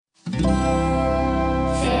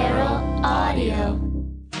Radio.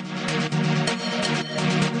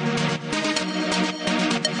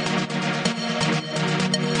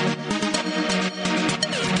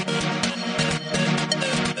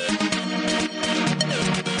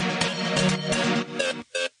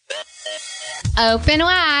 Open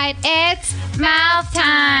wide, it's Mouth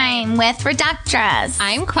time with Reductress.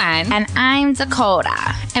 I'm Quen. And I'm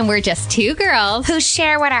Dakota. And we're just two girls who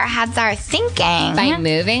share what our heads are thinking by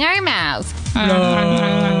moving our mouths.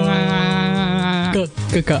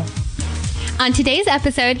 On today's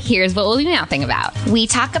episode, here's what we'll be mouthing about. We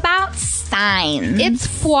talk about signs. It's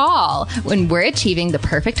fwall, when we're achieving the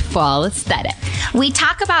perfect fwall aesthetic. We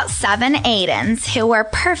talk about 7 Aidens who were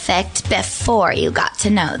perfect before you got to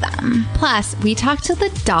know them. Plus, we talk to the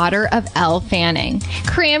daughter of Elle Fanning,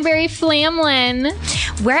 Cranberry Flamlin.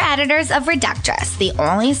 We're editors of Reductress, the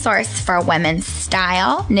only source for women's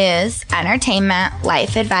style, news, entertainment,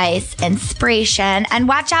 life advice, inspiration, and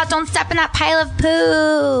watch out, don't step in that pile of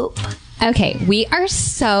poop. Okay, we are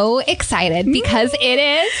so excited because it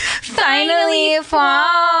is finally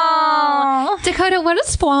fall. Dakota, what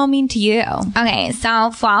does fwall mean to you? Okay,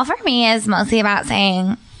 so fall for me is mostly about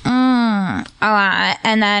saying a lot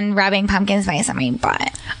and then rubbing pumpkin spice on my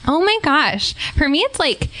butt. Oh my gosh. For me, it's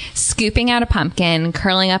like scooping out a pumpkin,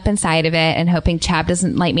 curling up inside of it, and hoping Chab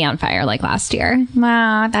doesn't light me on fire like last year.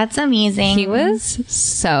 Wow, that's amazing. He was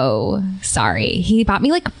so sorry. He bought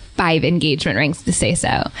me like 5 engagement rings to say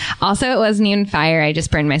so. Also, it wasn't even fire. I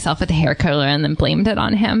just burned myself with a hair curler and then blamed it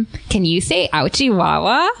on him. Can you say ouchie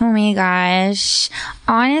wawa? Oh my gosh.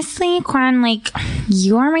 Honestly, Quan, like,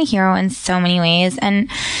 you are my hero in so many ways. And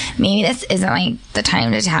maybe this isn't like the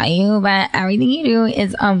time to tell you, but everything you do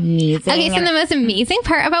is amazing. Okay, so the most amazing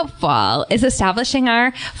part about fall is establishing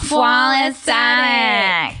our fwall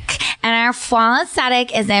aesthetic. And our fall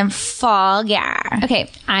aesthetic is in fall gear. Okay,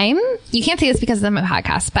 you can't see this because of the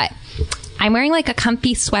podcast, but I'm wearing like a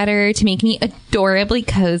comfy sweater to make me adorably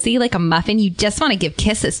cozy, like a muffin you just want to give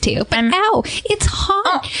kisses to. But ow, it's hot.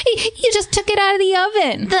 Oh. You just took it out of the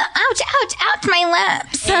oven. Ouch, my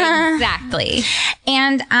lips. Exactly.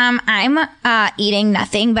 And I'm eating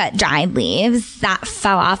nothing but dried leaves that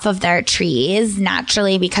fell off of their trees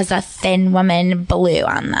naturally because a thin woman blew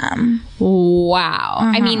on them. Wow.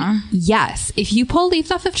 I mean, yes, if you pull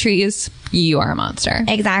leaves off of trees, you are a monster.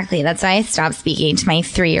 Exactly. That's why I stopped speaking to my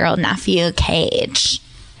 3-year-old nephew, Cage.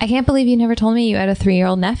 I can't believe you never told me you had a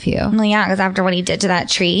 3-year-old nephew. Well, yeah, because after what he did to that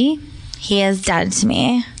tree, he is dead to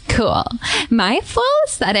me. Cool. My fall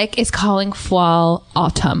aesthetic is calling fall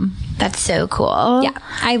autumn. That's so cool. Yeah.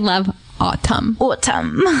 I love autumn.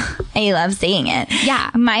 I love saying it.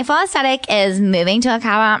 Yeah. My fall aesthetic is moving to a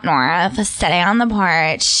cabin up north, sitting on the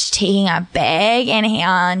porch, taking a big inhale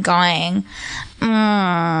and going,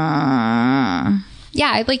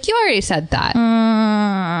 Yeah, like you already said that.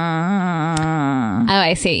 Oh,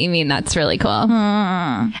 I see what you mean. That's really cool.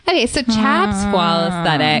 Okay, so Chab's fall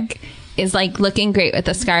aesthetic is like looking great with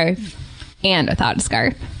a scarf and without a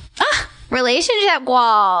scarf. Relationship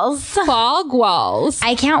walls. Fall walls.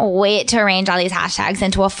 I can't wait to arrange all these hashtags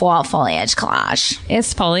into a fall foliage collage.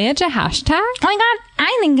 Is foliage a hashtag? Oh my god,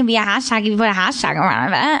 I think it can be a hashtag if you put a hashtag in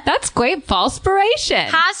front of it. That's great fallspiration.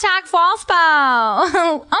 Hashtag fallspo.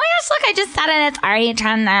 Oh my gosh, look, I just said it. It's already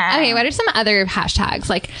trending. Okay, what are some other hashtags?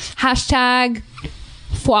 Like hashtag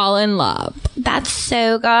fall in love. That's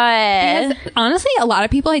so good. Because honestly, a lot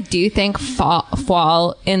of people I do think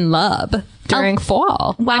fall in love during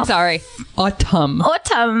fall. Well, I'm sorry. Autumn.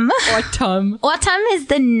 Autumn is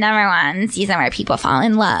the number one season where people fall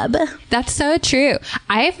in love. That's so true.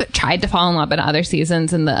 I've tried to fall in love in other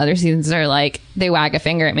seasons, and the other seasons are like, they wag a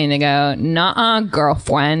finger at me and they go, "Nuh-uh,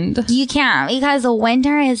 girlfriend." You can't, because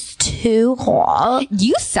winter is too cold.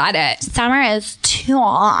 You said it. Summer is too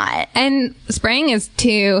hot. And spring is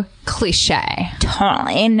too cliche.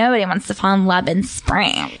 Totally. Nobody wants to fall in love in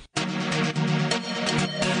spring.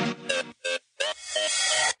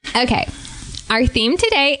 Okay, our theme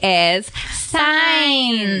today is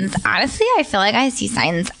signs. Honestly, I feel like I see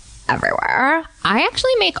signs everywhere. I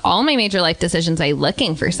actually make all my major life decisions by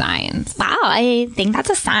looking for signs. Wow, I think that's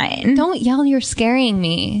a sign. Don't yell, you're scaring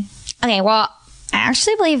me. Okay, well, I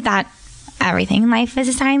actually believe that everything in life is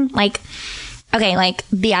a sign. Like, okay, like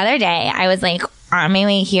the other day, I was like on my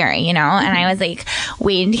way here, you know, and I was like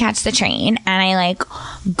waiting to catch the train, and I like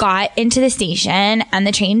got into the station, and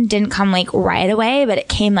the train didn't come like right away, but it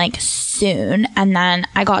came like soon, and then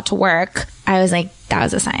I got to work. I was like, that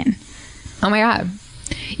was a sign. Oh my god.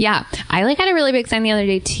 Yeah. I like had a really big sign the other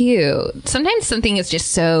day too. Sometimes something is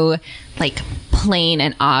just so like plain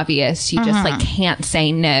and obvious. You just like can't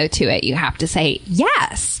say no to it. You have to say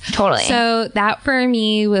yes. Totally. So that for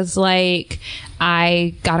me was like,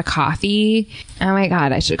 I got a coffee. Oh my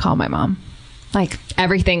God, I should call my mom. Like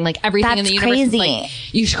everything in the universe. Crazy. Is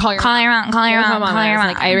like, you should call your mom. Call your mom.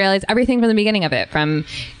 Like, I realized everything from the beginning of it, from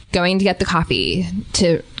going to get the coffee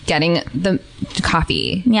to getting the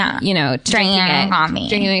coffee. Yeah. You know, drinking the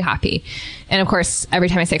coffee. And of course, every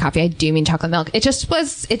time I say coffee, I do mean chocolate milk. It just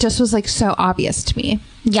was like so obvious to me.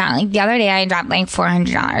 Yeah. Like the other day I dropped like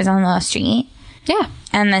 $400 on the street. Yeah.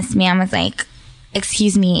 And this man was like,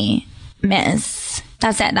 excuse me, miss.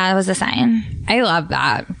 That's it. That was a sign. I love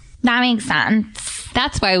that. That makes sense.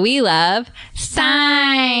 That's why we love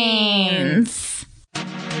signs.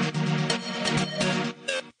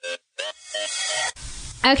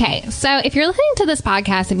 Okay, so if you're listening to this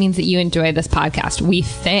podcast, it means that you enjoy this podcast, we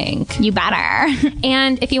think. You better.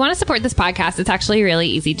 And if you want to support this podcast, it's actually really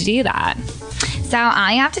easy to do that. So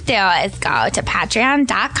all you have to do is go to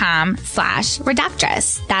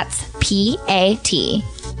patreon.com/reductress. That's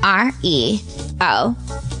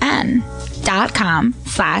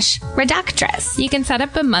patreon.com/reductress. You can set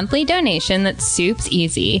up a monthly donation that's soups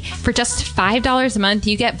easy. For just $5 a month,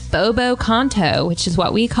 you get Bobo Conto, which is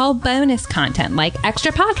what we call bonus content, like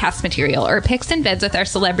extra podcast material or pics and vids with our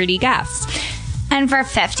celebrity guests. And for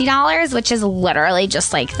 $50, which is literally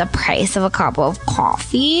just like the price of a cup of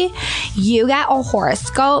coffee, you get a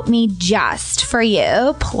horoscope made just for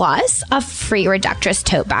you, plus a free Reductress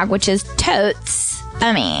tote bag, which is totes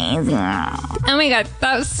amazing. Oh my God,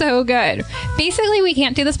 that was so good. Basically, we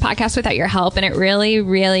can't do this podcast without your help, and it really,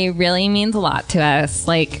 really, really means a lot to us.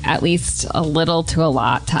 Like, at least a little to a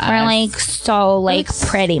lot to us. We're like so like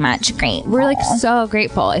pretty much grateful. We're like so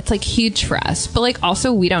grateful. It's like huge for us. But like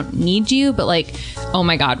also we don't need you, but like, oh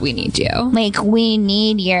my God, we need you. Like we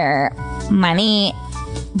need your money,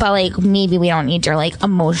 but like maybe we don't need your like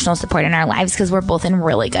emotional support in our lives because we're both in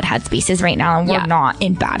really good headspaces right now and we're not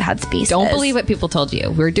in bad headspaces. Don't believe what people told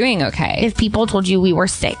you. We're doing okay. If people told you we were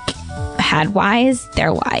sick head-wise,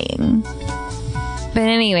 they're lying. But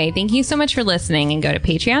anyway, thank you so much for listening, and go to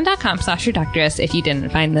patreon.com/reductress if you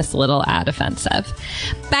didn't find this little ad offensive.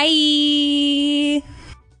 Bye!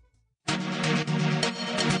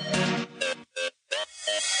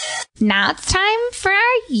 Now it's time for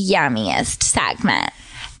our yummiest segment,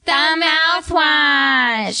 the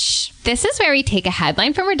mouthwash. This is where we take a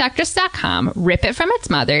headline from Reductress.com, rip it from its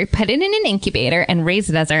mother, put it in an incubator, and raise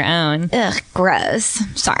it as our own. Ugh, gross.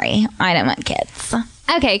 Sorry, I don't want kids.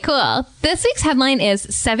 Okay, cool. This week's headline is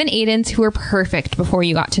 7 Aidens Who Were Perfect Before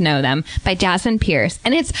You Got to Know Them by Jasmine Pierce.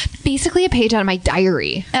 And it's basically a page out of my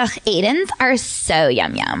diary. Ugh, Aidens are so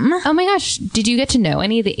yum yum. Oh my gosh. Did you get to know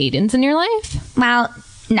any of the Aidens in your life? Well,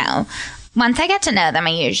 no. Once I get to know them, I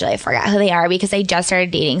usually forget who they are because I just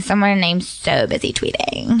started dating someone and I'm so busy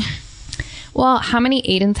tweeting. Well, how many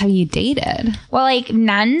Aidens have you dated? Well, like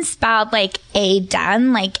none spelled like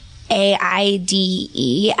Aiden, like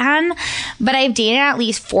AIDEN, but I've dated at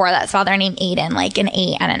least 4 that spell their name Aiden, like an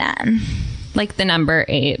A and an N. Like the number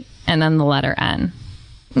 8 and then the letter N.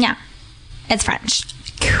 Yeah. It's French.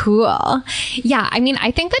 Cool. Yeah, I mean,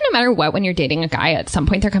 I think that no matter what, when you're dating a guy, at some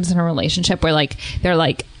point there comes in a relationship where like they're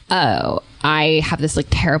like, oh, I have this like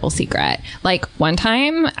terrible secret. Like one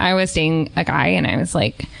time I was dating a guy and I was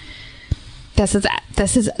like, this is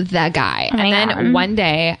the guy. Oh and then one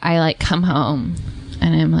day I like come home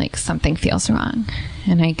and I'm like, something feels wrong.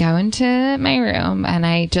 And I go into my room and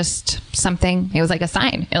I just, it was like a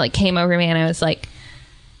sign. It like came over me and I was like,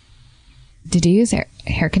 did you use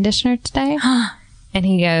hair conditioner today? And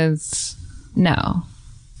he goes, no.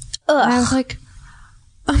 Ugh. And I was like,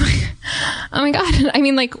 oh my God. I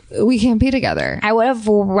mean, like, we can't be together. I would have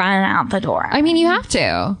run out the door. I mean, you have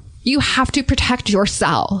to. You have to protect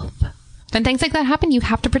yourself. When things like that happen, you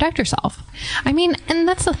have to protect yourself. I mean, and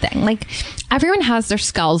that's the thing. Like, everyone has their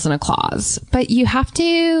skulls and claws, but you have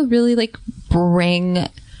to really, like, bring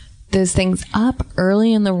those things up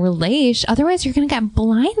early in the relation. Otherwise, you're going to get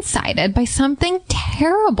blindsided by something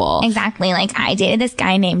terrible. Exactly. Like, I dated this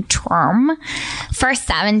guy named Term for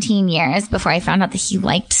 17 years before I found out that he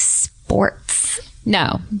liked sports.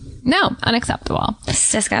 No, unacceptable. It's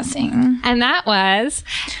disgusting. And that was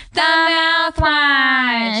the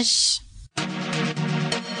mouthwash.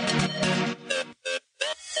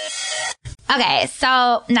 Okay,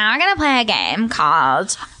 so now we're going to play a game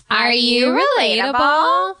called Are You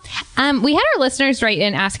Relatable? We had our listeners write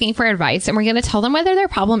in asking for advice, and we're going to tell them whether their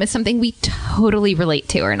problem is something we totally relate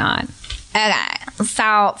to or not. Okay,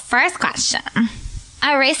 so first question.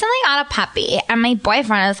 I recently got a puppy, and my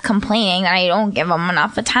boyfriend is complaining that I don't give him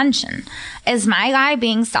enough attention. Is my guy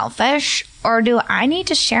being selfish, or do I need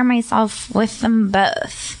to share myself with them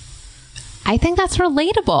both? I think that's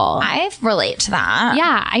relatable. I relate to that.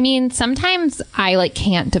 Yeah. I mean, sometimes I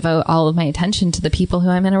can't devote all of my attention to the people who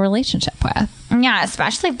I'm in a relationship with. Yeah,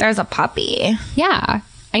 especially if there's a puppy. Yeah.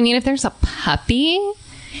 I mean, if there's a puppy,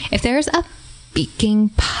 if there's a speaking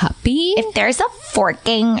puppy, if there's a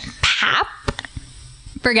forking pap,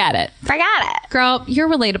 forget it. Forget it. Girl, you're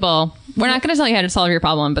relatable. We're not going to tell you how to solve your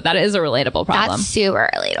problem, but that is a relatable problem. That's super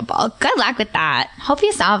relatable. Good luck with that. Hope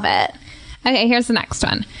you solve it. Okay, here's the next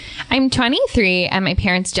one. I'm 23 and my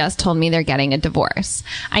parents just told me they're getting a divorce.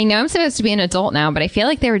 I know I'm supposed to be an adult now, but I feel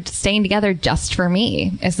like they were staying together just for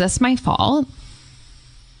me. Is this my fault?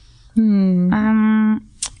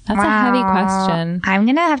 That's a heavy question. I'm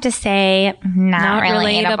going to have to say not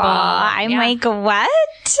relatable. I'm like, what?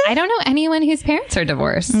 I don't know anyone whose parents are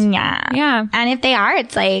divorced. Yeah. Yeah. And if they are,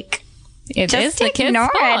 it's like, it is the kid's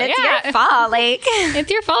fault. It's your fault. Like, it's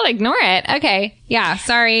your fault. Ignore it. Okay. Yeah.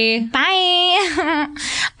 Sorry. Bye.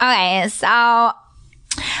 Okay. So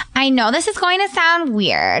I know this is going to sound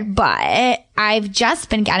weird, but I've just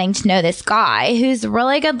been getting to know this guy who's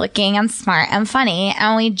really good looking and smart and funny.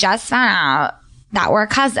 And we just found out that we're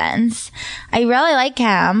cousins. I really like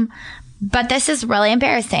him, but this is really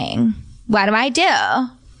embarrassing. What do I do?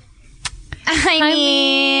 I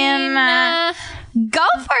mean, go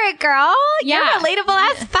for it, girl. Yeah. You're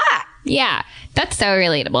relatable as fuck. Yeah. That's so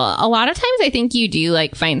relatable. A lot of times I think you do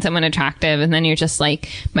find someone attractive and then you're just like,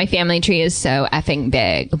 my family tree is so effing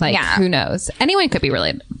big. Who knows? Anyone could be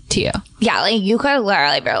related to you. Yeah, you could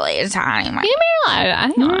literally be related to anyone. You can be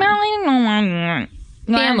related to anyone.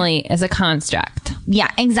 Family is a construct.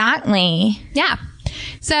 Yeah, exactly. Yeah.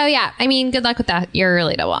 So, yeah, I mean, good luck with that. You're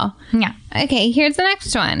relatable. Yeah. Okay, here's the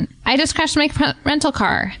next one. I just crashed my rental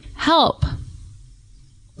car. Help.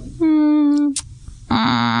 It's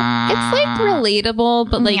relatable,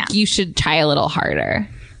 but you should try a little harder.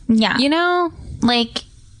 Yeah. You know?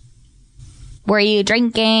 Were you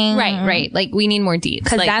drinking? Right. We need more deets.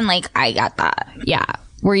 Because then, I got that. Yeah.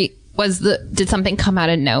 Did something come out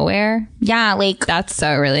of nowhere? Yeah, that's so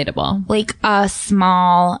relatable. A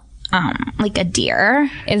small, a deer.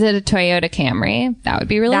 Is it a Toyota Camry? That would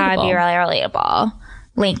be relatable. That would be really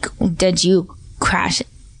relatable. Did you crash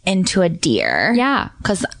into a deer? Yeah.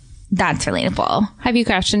 Because that's relatable. Have you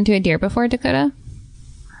crashed into a deer before, Dakota?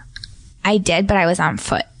 I did, but I was on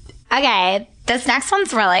foot. Okay, this next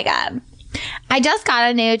one's really good. I just got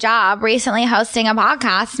a new job recently hosting a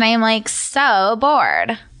podcast, and I'm so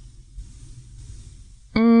bored.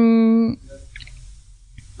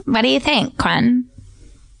 What do you think, Quinn?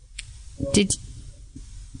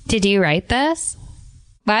 Did you write this?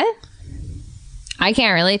 What? I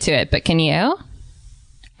can't relate to it, but can you?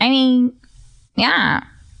 I mean, yeah.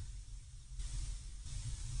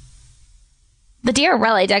 The deer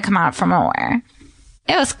really did come out from nowhere.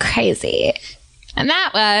 It was crazy. And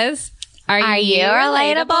that was... Are you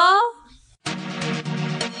relatable?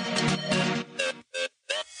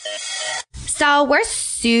 So we're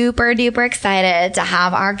super duper excited to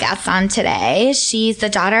have our guest on today. She's the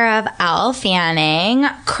daughter of Elle Fanning,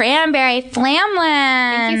 Cranberry Flamlin.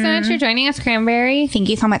 Thank you so much for joining us, Cranberry. Thank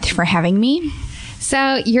you so much for having me.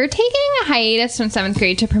 So you're taking a hiatus from 7th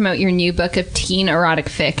grade to promote your new book of teen erotic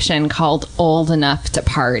fiction called Old Enough to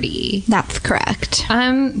Party. That's correct.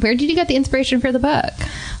 Where did you get the inspiration for the book?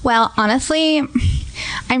 Well, honestly,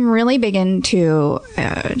 I'm really big into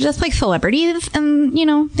just celebrities and,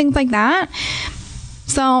 things like that.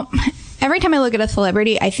 So every time I look at a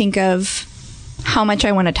celebrity, I think of how much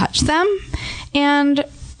I want to touch them. And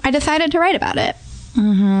I decided to write about it.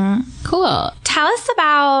 Mm-hmm. Cool. Tell us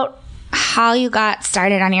about how you got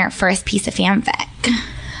started on your first piece of fanfic.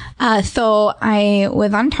 So I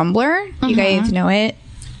was on Tumblr. Mm-hmm. You guys know it?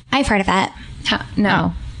 I've heard of it.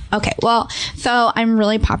 No. Okay. Well, so I'm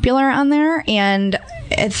really popular on there, and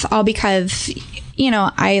it's all because,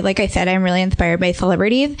 like I said, I'm really inspired by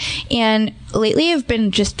celebrities, and lately I've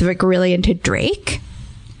been just really into Drake,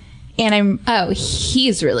 and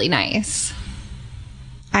he's really nice.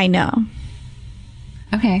 I know.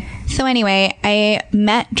 Okay. So anyway, I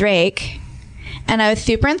met Drake, and I was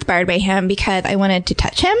super inspired by him because I wanted to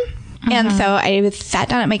touch him. Uh-huh. And so I sat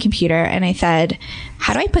down at my computer and I said,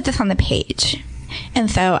 how do I put this on the page?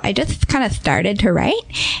 And so I just kind of started to write,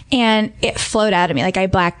 and it flowed out of me. I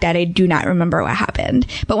blacked out. I do not remember what happened.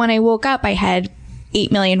 But when I woke up, I had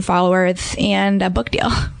 8 million followers and a book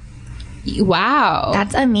deal. Wow.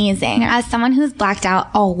 That's amazing. As someone who's blacked out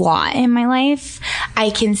a lot in my life, I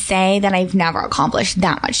can say that I've never accomplished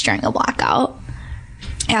that much during a blackout.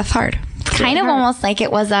 Yeah, it's hard. It's kind of almost like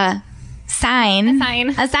it was a sign.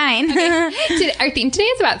 A sign. Okay. Our theme today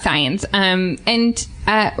is about signs. And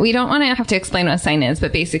we don't want to have to explain what a sign is,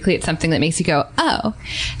 but basically it's something that makes you go, oh.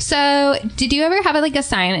 So did you ever have like a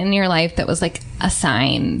sign in your life that was like a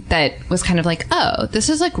sign that was kind of like, oh, this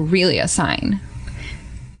is like really a sign?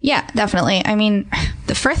 Yeah, definitely. I mean,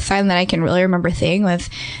 the first sign that I can really remember seeing was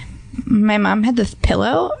my mom had this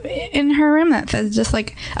pillow in her room that says just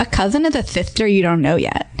like, a cousin is a sister you don't know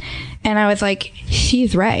yet. And I was like,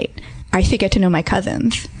 she's right. I should get to know my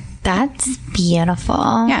cousins. That's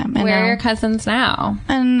beautiful. Yeah. Where are your cousins now?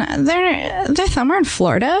 And they're somewhere in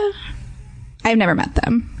Florida. I've never met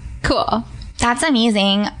them. Cool. That's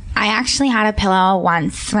amazing. I actually had a pillow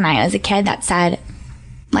once when I was a kid that said,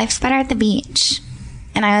 life's better at the beach.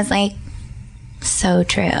 And I was like, so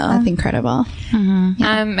true. That's incredible. Mm-hmm.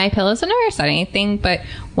 Yeah. My pillows have never said anything, but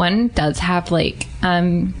one does have like,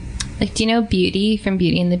 do you know Beauty from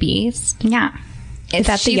Beauty and the Beast? Yeah. Is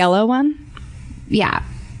that the yellow one? Yeah.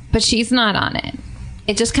 But she's not on it.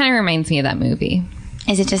 It just kind of reminds me of that movie.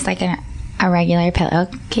 Is it just like a regular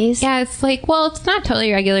pillowcase? Yeah, it's like, well, it's not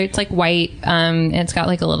totally regular. It's like white. And it's got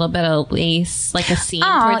like a little bit of lace, like a seam.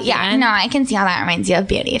 Oh, yeah. No, I can see how that reminds you of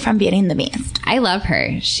Beauty from Beauty and the Beast. I love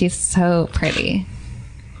her. She's so pretty.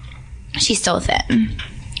 She's so thin.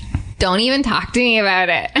 Don't even talk to me about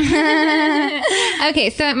it. Okay,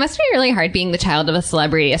 so it must be really hard being the child of a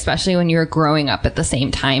celebrity, especially when you were growing up at the same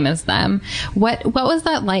time as them. What was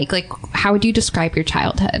that like? Like, how would you describe your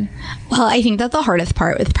childhood? Well, I think that the hardest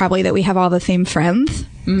part is probably that we have all the same friends.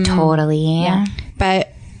 Totally. Yeah.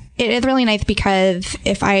 But it is really nice because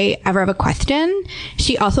if I ever have a question,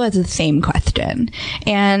 she also has the same question.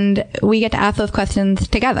 And we get to ask those questions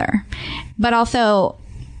together. But also,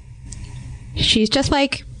 she's just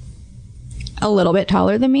like a little bit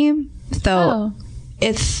taller than me. So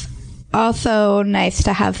it's also nice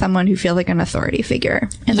to have someone who feels like an authority figure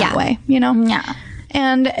in that way, you know? Yeah.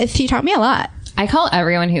 And she taught me a lot. I call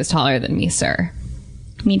everyone who's taller than me, sir.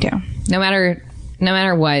 Me too. No matter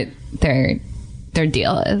what their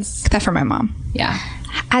deal is. Except for my mom. Yeah.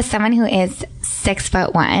 As someone who is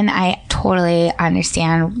 6'1", I totally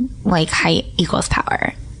understand like height equals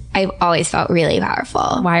power. I've always felt really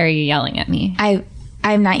powerful. Why are you yelling at me?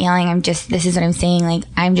 I'm not yelling. This is what I'm saying. Like,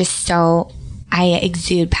 I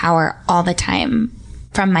exude power all the time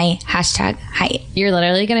from my #height. You're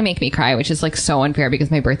literally going to make me cry, which is like so unfair because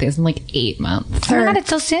my birthday is in like 8 months. Oh my God, it's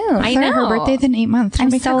so soon. I know. Her birthday's in 8 months. I'm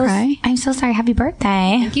so sorry. Happy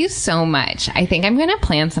birthday. Thank you so much. I think I'm going to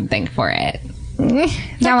plan something for it. Yeah,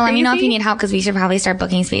 well, let me know if you need help because we should probably start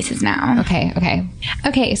booking spaces now.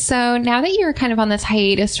 Okay, so now that you're kind of on this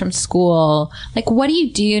hiatus from school, like what do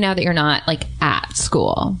you do now that you're not like at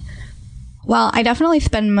school? Well, I definitely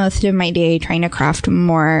spend most of my day trying to craft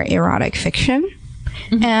more erotic fiction.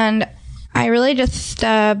 Mm-hmm. And I really just sit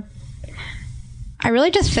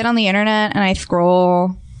on the internet and I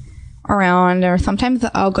scroll around, or sometimes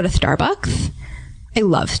I'll go to Starbucks. I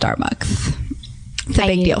love Starbucks. It's a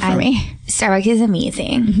big deal for me. Starbucks is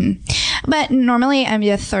amazing. Mm-hmm. But normally I'm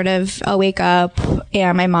just I'll wake up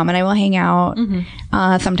and my mom and I will hang out.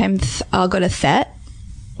 Mm-hmm. Sometimes I'll go to set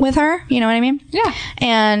with her. You know what I mean? Yeah.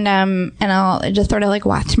 And I'll just like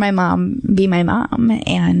watch my mom be my mom.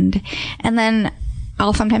 And then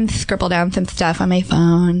I'll sometimes scribble down some stuff on my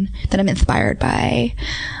phone that I'm inspired by.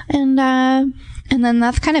 And then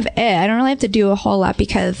that's kind of it. I don't really have to do a whole lot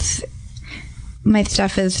because my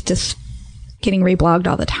stuff is just getting reblogged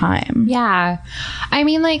all the time. Yeah. I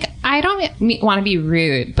mean, like, I don't want to be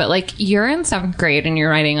rude, but like, you're in 7th grade and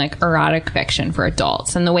you're writing like erotic fiction for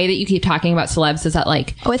adults. And the way that you keep talking about celebs is that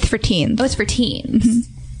like, oh, it's for teens. Mm-hmm.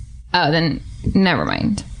 Oh, then never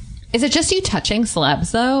mind. Is it just you touching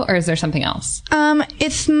celebs though, or is there something else?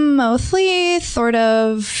 It's mostly sort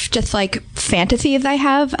of just like fantasies I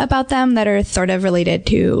have about them that are sort of related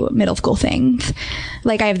to middle school things.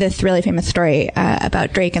 Like I have this really famous story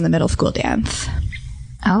about Drake and the middle school dance.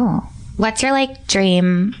 Oh. What's your like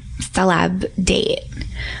dream celeb date?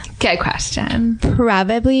 Good question.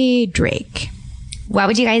 Probably Drake. What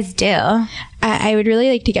would you guys do? I would really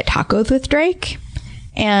like to get tacos with Drake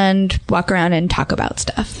and walk around and talk about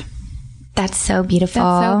stuff. That's so beautiful.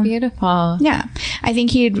 That's so beautiful. Yeah. I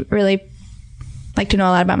think he'd really like to know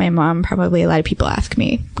a lot about my mom. Probably a lot of people ask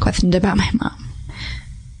me questions about my mom.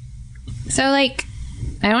 So, like,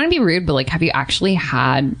 I don't want to be rude, but, like, have you actually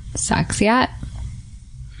had sex yet?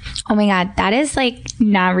 Oh, my God. That is, like,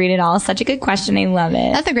 not rude at all. Such a good question. I love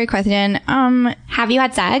it. That's a great question. Have you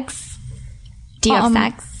had sex? Do you have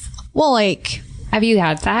sex? Well, like... Have you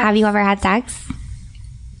had sex? Have you ever had sex?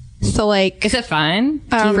 So like, Is it fun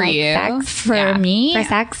Do you for like you? sex? for me, For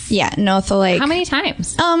sex? yeah, no. So like, How many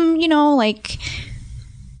times? you know, like,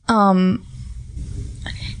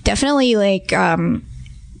 definitely like, Have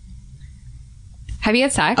you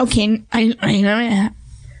had sex? okay, I know,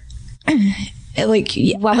 like,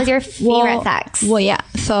 yeah. What was your favorite sex? Well, yeah.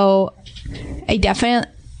 So I definitely.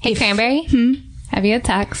 Hey, Cranberry. Have you had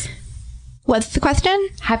sex? What's the question?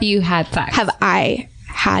 Have you had sex? Have I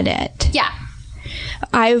had it? Yeah.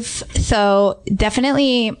 So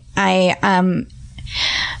definitely I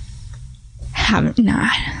have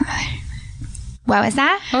not. What was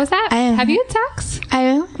that? What was that? Have you had sex?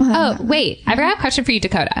 Oh, wait. I forgot a question for you,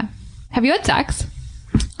 Dakota. Have you had sex?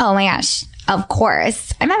 Oh my gosh. Of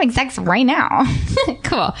course. I'm having sex right now.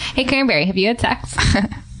 Cool. Hey, Cranberry, have you had sex?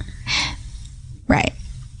 Right.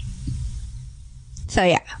 So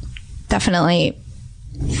yeah, definitely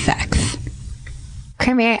sex.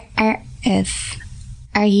 Cranberry,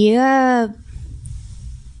 are you a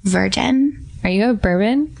virgin? Are you a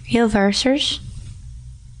bourbon? Are you a versers?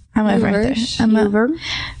 I'm a virgin.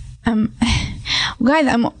 Guys,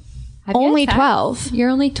 I'm only 12, You're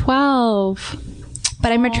only 12.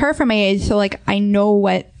 but I'm mature for my age, so like I know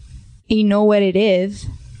what it is.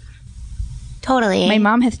 Totally. My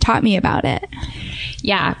mom has taught me about it.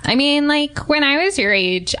 Yeah. I mean, like, when I was your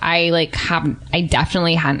age, I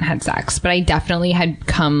definitely hadn't had sex, but I definitely had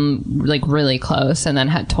come, like, really close and then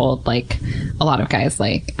had told, like, a lot of guys,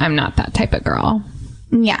 like, I'm not that type of girl.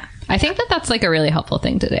 Yeah. I think that that's, like, a really helpful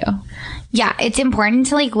thing to do. Yeah. It's important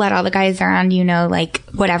to, like, let all the guys around you know, like,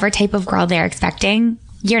 whatever type of girl they're expecting,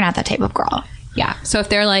 you're not that type of girl. Yeah. So if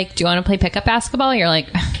they're like, do you want to play pickup basketball? You're like,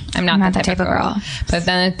 I'm not that type of girl. But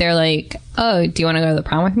then if they're like, oh, do you want to go to the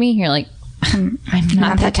prom with me? You're like, I'm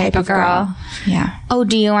not that type of girl. Yeah. Oh,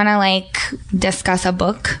 do you want to, like, discuss a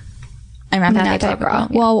book? I'm not that type of girl.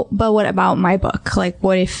 Well, but what about my book? Like,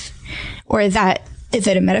 what if, or is it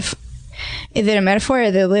a metaphor? Is it a metaphor or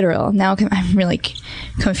is it literal? Now I'm really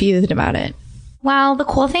confused about it. Well, the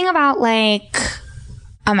cool thing about, like,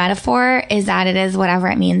 a metaphor is that it is whatever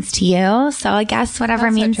it means to you. So I guess whatever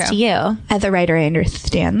it means to you. As a writer, I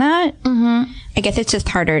understand that. Mm-hmm. I guess it's just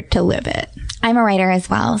harder to live it. I'm a writer as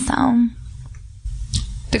well, so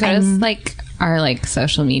Dakota's like our like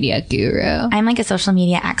social media guru. I'm like a social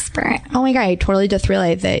media expert. Oh my God, I totally just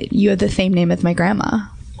realized that you have the same name as my grandma.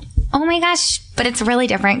 Oh my gosh, but it's really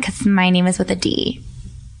different because my name is with a D.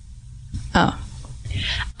 Oh.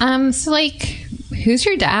 So like, who's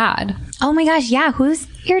your dad? Oh my gosh, yeah, who's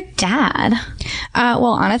your dad? Well,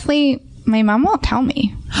 honestly, my mom won't tell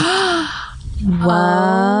me. Whoa.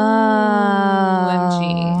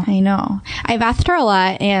 OMG. I know. I've asked her a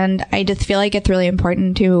lot, and I just feel like it's really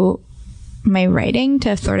important to my writing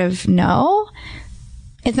to sort of know.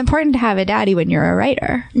 It's important to have a daddy when you're a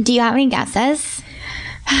writer. Do you have any guesses?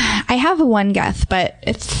 I have one guess, but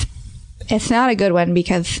it's not a good one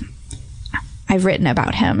because I've written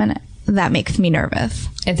about him, and that makes me nervous.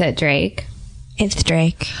 Is it Drake? It's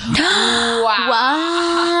Drake.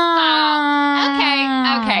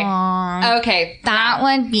 Okay. That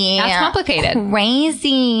would be That's complicated. crazy.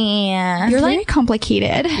 You're very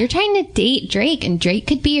complicated. You're trying to date Drake, and Drake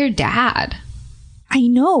could be your dad. I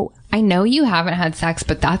know. I know you haven't had sex,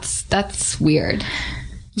 but that's weird.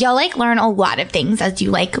 You'll like learn a lot of things as you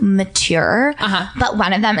like mature. But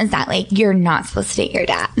one of them is that like you're not supposed to date your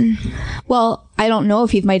dad. Well, I don't know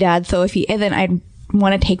if he's my dad, so if he isn't, I'd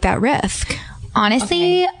want to take that risk.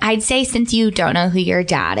 Honestly, I'd say since you don't know who your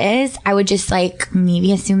dad is, I would just like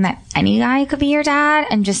maybe assume that any guy could be your dad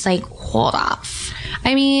and just like hold off.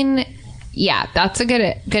 I mean, yeah, that's a good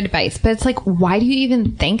advice. But it's like, why do you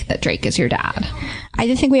even think that Drake is your dad? I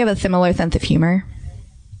just think we have a similar sense of humor.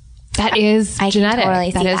 That is I genetic. can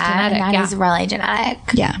totally see that is that. genetic. And that yeah. is really genetic.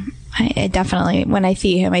 Yeah. I definitely, when I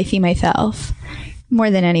see him, I see myself more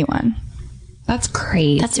than anyone. That's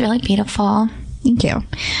great. That's really beautiful. Thank you.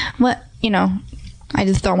 What, I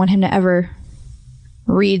just don't want him to ever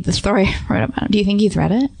read the story I wrote about him. Do you think he's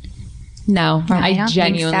read it? No, I don't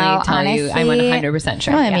genuinely think so, tell you, I'm honestly. 100%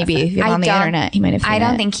 sure. Well, Yes. maybe if you're on the internet, he might have seen it. I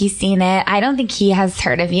don't think he's seen it. I don't think he has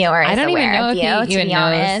heard of you or I is don't even aware know of if you, he to even be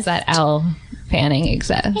knows honest. that Elle Fanning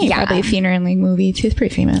exists. He's probably seen her in like movies. He's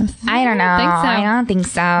pretty famous. I don't know. think so. I don't think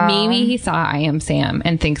so. Maybe he saw I Am Sam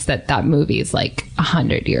and thinks that movie is like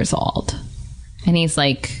 100 years old. And he's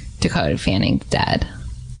like, Dakota Fanning's dead.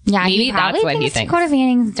 Yeah, Maybe he probably that's what he thinks thinks. Dakota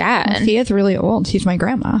Fanning's dead. She is really old. She's my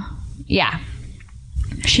grandma. Yeah.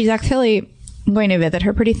 She's actually going to visit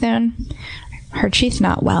her pretty soon. Heard she's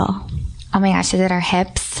not well. Oh my gosh, is it her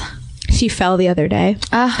hips? She fell the other day.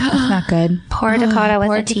 It's not good. Poor Dakota with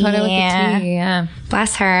Poor a T. Dakota with the T, yeah.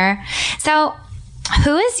 Bless her. So,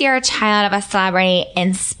 Who is your child of a celebrity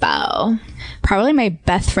inspo? Probably my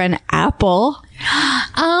best friend, Apple.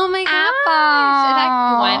 Oh my gosh.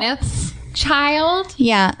 Is that Gwyneth's child?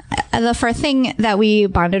 Yeah. The first thing that we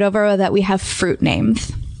bonded over was that we have fruit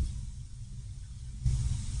names.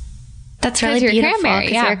 That's really 'Cause you're beautiful. cranberry,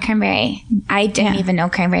 'Cause yeah. you're cranberry. I didn't even know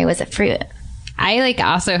cranberry was a fruit. I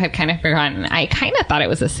also had kind of forgotten. I kind of thought it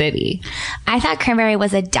was a city. I thought cranberry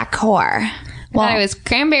was a decor. I thought it was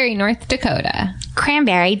Cranberry, North Dakota.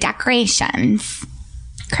 Cranberry decorations.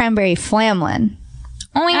 Cranberry Flamlin.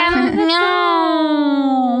 Oh my god,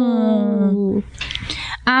 no.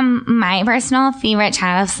 My personal favorite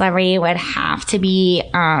child of celebrity would have to be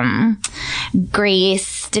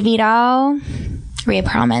Grace DeVito, Rhea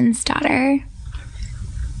Perlman's daughter.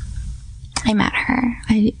 I met her.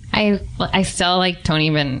 I still don't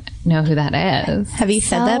even know who that is. Have you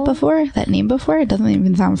said that before? That name before? It doesn't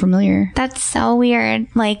even sound familiar. That's so weird.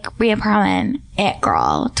 Rhea Perlman, It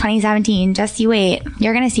Girl, 2017. Just you wait.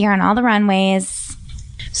 You're going to see her on all the runways.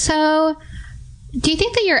 So, do you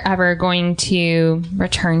think that you're ever going to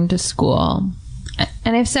return to school?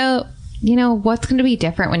 And if so, what's going to be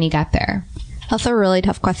different when you get there? That's a really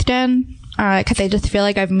tough question. Because I just feel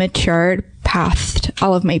like I've matured past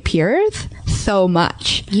all of my peers so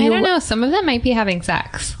much. I don't know. Some of them might be having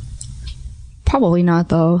sex. Probably not,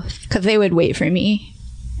 though, because they would wait for me.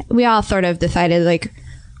 We all sort of decided,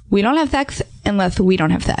 we don't have sex unless we don't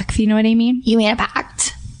have sex. You know what I mean? You made a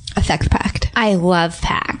pact. A sex pact. I love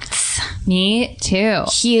pacts. Me too.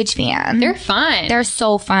 Huge fan. They're fun. They're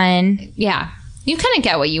so fun. Yeah. You kind of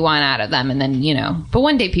get what you want out of them, and then, but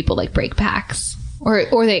one day people break pacts. Or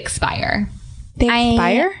they expire. They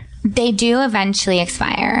expire? They do eventually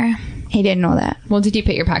expire. I didn't know that. Well, did you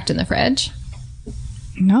put your pact in the fridge?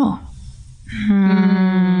 No.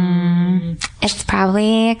 It's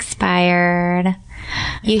probably expired.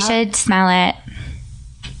 You should smell it.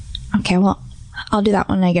 Okay, well, I'll do that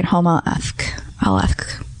when I get home. I'll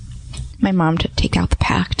ask my mom to take out the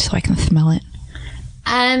pact so I can smell it.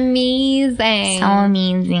 Amazing. So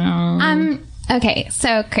amazing. Okay,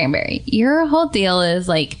 so Cranberry, your whole deal is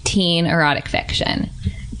teen erotic fiction.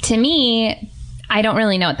 To me, I don't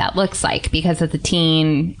really know what that looks like because as a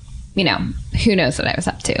teen, who knows what I was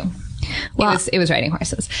up to. Well, it was riding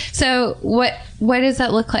horses. So what does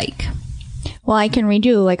that look like? Well, I can read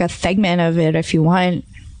you a segment of it if you want.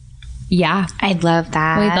 Yeah. I'd love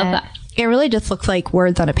that. We'd love that. It really just looks like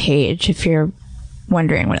words on a page if you're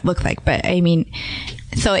wondering what it looks like. But I mean,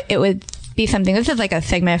 so it would be something. This is a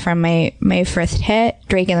segment from my first hit,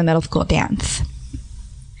 Drake in the Middle School Dance.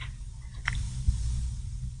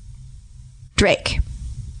 Drake.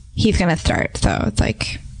 He's going to start. So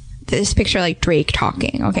it's this picture Drake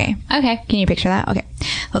talking. Okay. Okay. Can you picture that? Okay.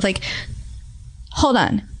 So it's hold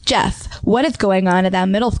on. Jeff, what is going on at that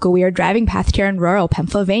middle school we are driving past here in rural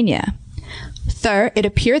Pennsylvania? Sir, it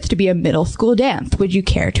appears to be a middle school dance. Would you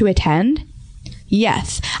care to attend?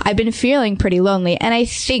 Yes, I've been feeling pretty lonely, and I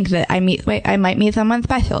think that I might meet someone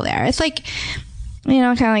special there. It's kind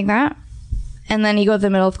of like that. And then he goes to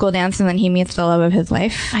middle school dance, and then he meets the love of his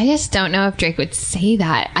life. I just don't know if Drake would say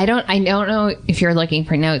that. I don't know if you're looking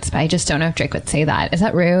for notes, but I just don't know if Drake would say that. Is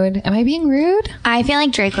that rude? Am I being rude? I feel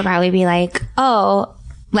like Drake would probably be oh,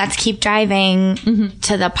 let's keep driving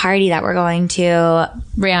to the party that we're going to.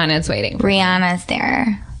 Rihanna's waiting. Rihanna's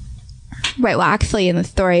there. Right. Well, actually, in the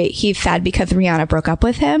story, he's sad because Rihanna broke up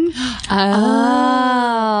with him.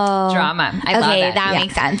 Oh. Drama. I love it. That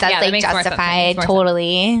makes sense. That's that makes more justified. sense.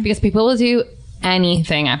 Totally. Because people will do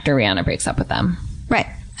anything after Rihanna breaks up with them. Right.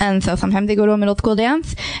 And so sometimes they go to a middle school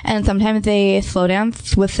dance, and sometimes they slow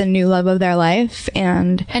dance with the new love of their life.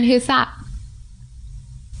 And who's that?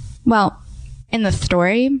 Well, in the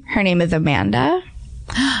story, her name is Amanda.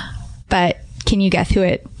 But can you guess who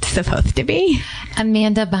it's supposed to be?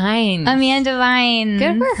 Amanda Bynes. Amanda Bynes.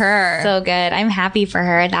 Good for her. So good. I'm happy for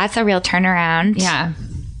her. That's a real turnaround. Yeah.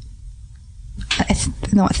 It's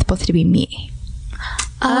supposed to be me.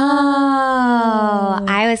 Oh.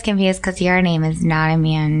 I was confused because your name is not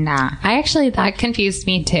Amanda. That confused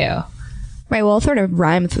me too. Right. Well, it sort of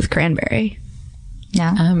rhymes with cranberry.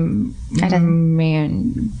 No. Amanda.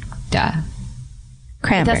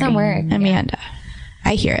 Cranberry. It doesn't work. Amanda.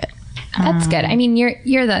 I hear it. That's good. I mean,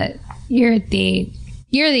 you're the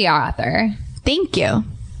author. Thank you.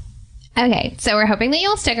 Okay, so we're hoping that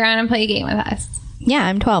you'll stick around and play a game with us. Yeah,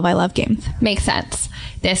 I'm 12. I love games. Makes sense.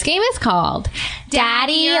 This game is called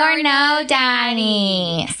Daddy or No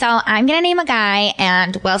Daddy. So I'm going to name a guy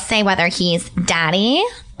and we'll say whether he's daddy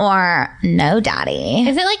or no daddy.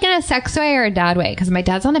 Is it in a sex way or a dad way? Because my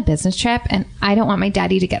dad's on a business trip and I don't want my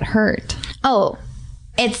daddy to get hurt. Oh,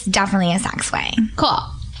 it's definitely a sex way. Cool.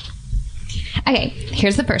 Okay,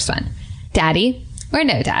 here's the first one. Daddy or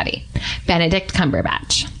no daddy? Benedict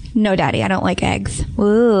Cumberbatch. No daddy. I don't like eggs.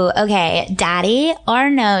 Ooh, okay. Daddy or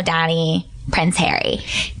no daddy? Prince Harry.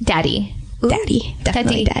 Daddy. Daddy.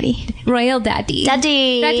 Definitely daddy. Royal daddy.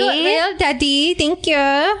 Daddy. That's what, royal daddy. Thank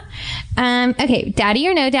you. Okay, daddy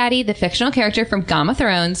or no daddy? The fictional character from Game of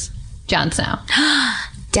Thrones, Jon Snow.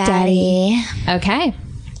 Daddy. Okay.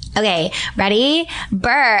 Okay, ready?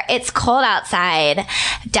 Burr, it's cold outside.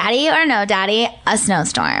 Daddy or no daddy? A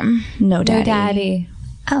snowstorm. No daddy. No daddy.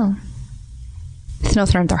 Oh.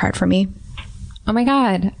 Snowstorms are hard for me. Oh my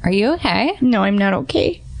God. Are you okay? No, I'm not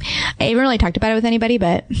okay. I haven't really talked about it with anybody,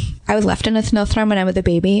 but I was left in a snowstorm when I was a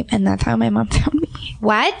baby, and that's how my mom found me.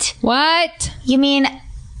 What? What? You mean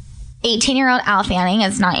 18-year-old Elle Fanning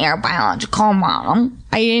is not your biological mom?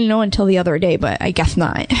 I didn't know until the other day, but I guess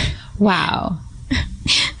not. Wow.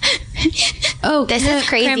 Oh, This is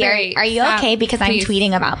crazy. Cranberry, Are you stop, okay? Because please. I'm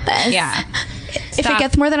tweeting about this. Yeah. If it Stop.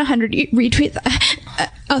 gets more than 100 retweets,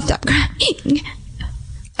 I'll stop crying.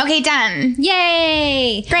 Okay, done.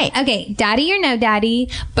 Yay! Great. Okay, daddy or no daddy?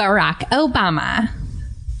 Barack Obama.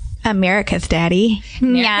 America's daddy.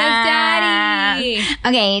 America's Yeah. daddy.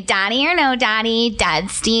 Okay, daddy or no daddy? Dead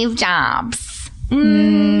Steve Jobs.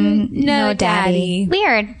 No daddy.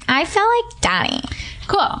 Weird. I feel like daddy.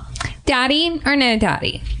 Cool. Daddy or no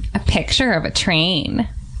daddy? A picture of a train.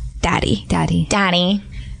 Daddy. Daddy. Daddy.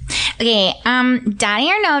 Okay, daddy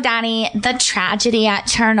or no daddy? The tragedy at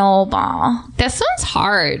Chernobyl. This one's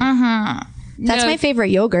hard. That's No- my favorite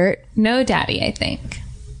yogurt. No daddy, I think.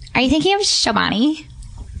 Are you thinking of Shobani?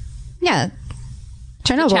 Yeah.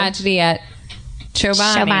 Chernobyl. Tragedy at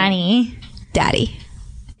Chobani. Shobani. Daddy.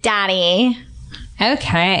 Daddy.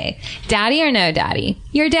 Okay. Daddy or no daddy?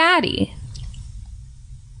 Your daddy.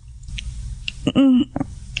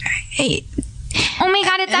 Hey, Oh my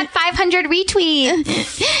god, it's at 500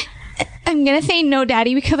 retweets. I'm going to say no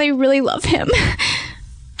daddy because I really love him.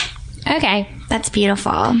 Okay. That's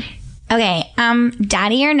beautiful. Okay,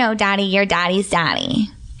 daddy or no daddy? Your daddy's daddy.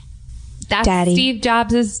 That's Daddy. Steve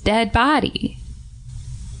Jobs' dead body.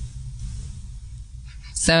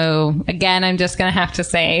 So, again, I'm just going to have to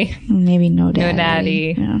say Maybe no daddy. no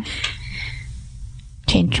daddy. Yeah.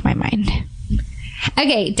 Changed my mind.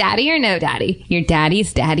 Okay, daddy or no daddy? Your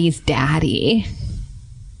daddy's daddy's daddy.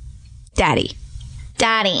 Daddy.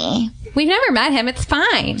 Daddy. We've never met him. It's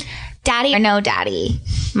fine. Daddy or no daddy?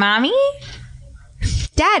 Mommy?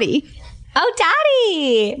 Daddy. Oh,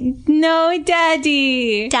 daddy. No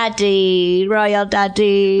daddy. Daddy. Royal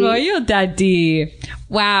daddy. Royal daddy.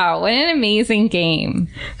 Wow, what an amazing game.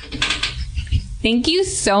 Thank you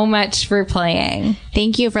so much for playing.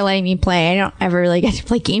 Thank you for letting me play. I don't ever really get to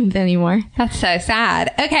play games anymore. That's so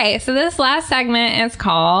sad. Okay, so this last segment is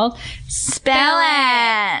called Spill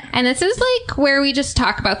it. And this is like where we just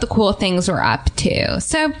talk about the cool things we're up to.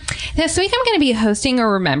 So this week I'm going to be hosting a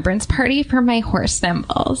remembrance party for my horse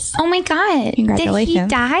Thimbles. Oh my god. Congratulations. Did he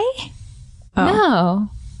die? No.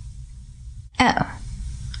 Oh.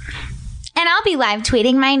 And I'll be live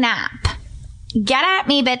tweeting my nap. Get at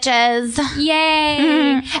me, bitches.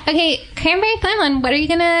 Yay. Okay, Cranberry Flamlin, what are you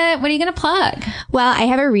gonna plug? Well, I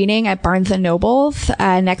have a reading at Barnes & Noble's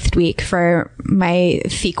next week for my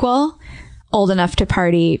sequel, Old Enough to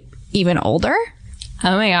Party Even Older.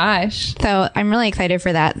 Oh my gosh. So I'm really excited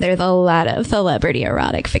for that. There's a lot of celebrity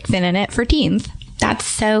erotic fiction in it for teens. That's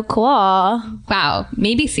so cool. Wow.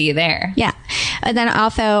 Maybe see you there. Yeah. And then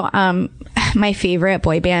also, my favorite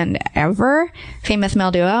boy band ever, Famous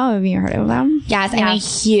Male Duo. Have you heard of them? Yes, I'm a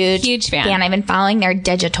huge fan. I've been following their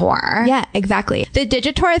Digitor. Yeah, exactly. The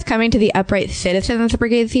Digitor is coming to the Upright Citizens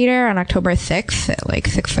Brigade Theater on October 6th at like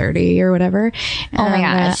 6:30 or whatever. Oh my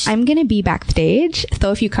gosh. I'm going to be backstage.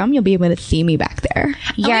 So if you come, you'll be able to see me back there.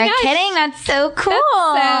 You're gosh. kidding. That's so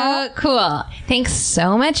cool. So cool. Thanks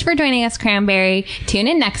so much for joining us, Cranberry. Tune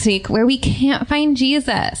in next week where we can't find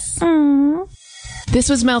Jesus. This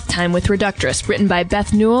was Mouth Time with Reductress, written by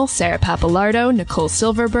Beth Newell, Sarah Papalardo, Nicole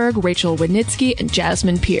Silverberg, Rachel Winitsky, and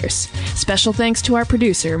Jasmine Pierce. Special thanks to our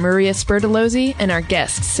producer, Maria Spertolozzi, and our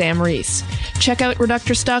guest, Sam Reece. Check out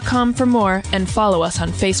Reductress.com for more, and follow us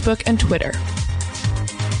on Facebook and Twitter.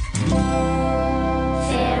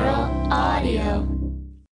 Feral Audio.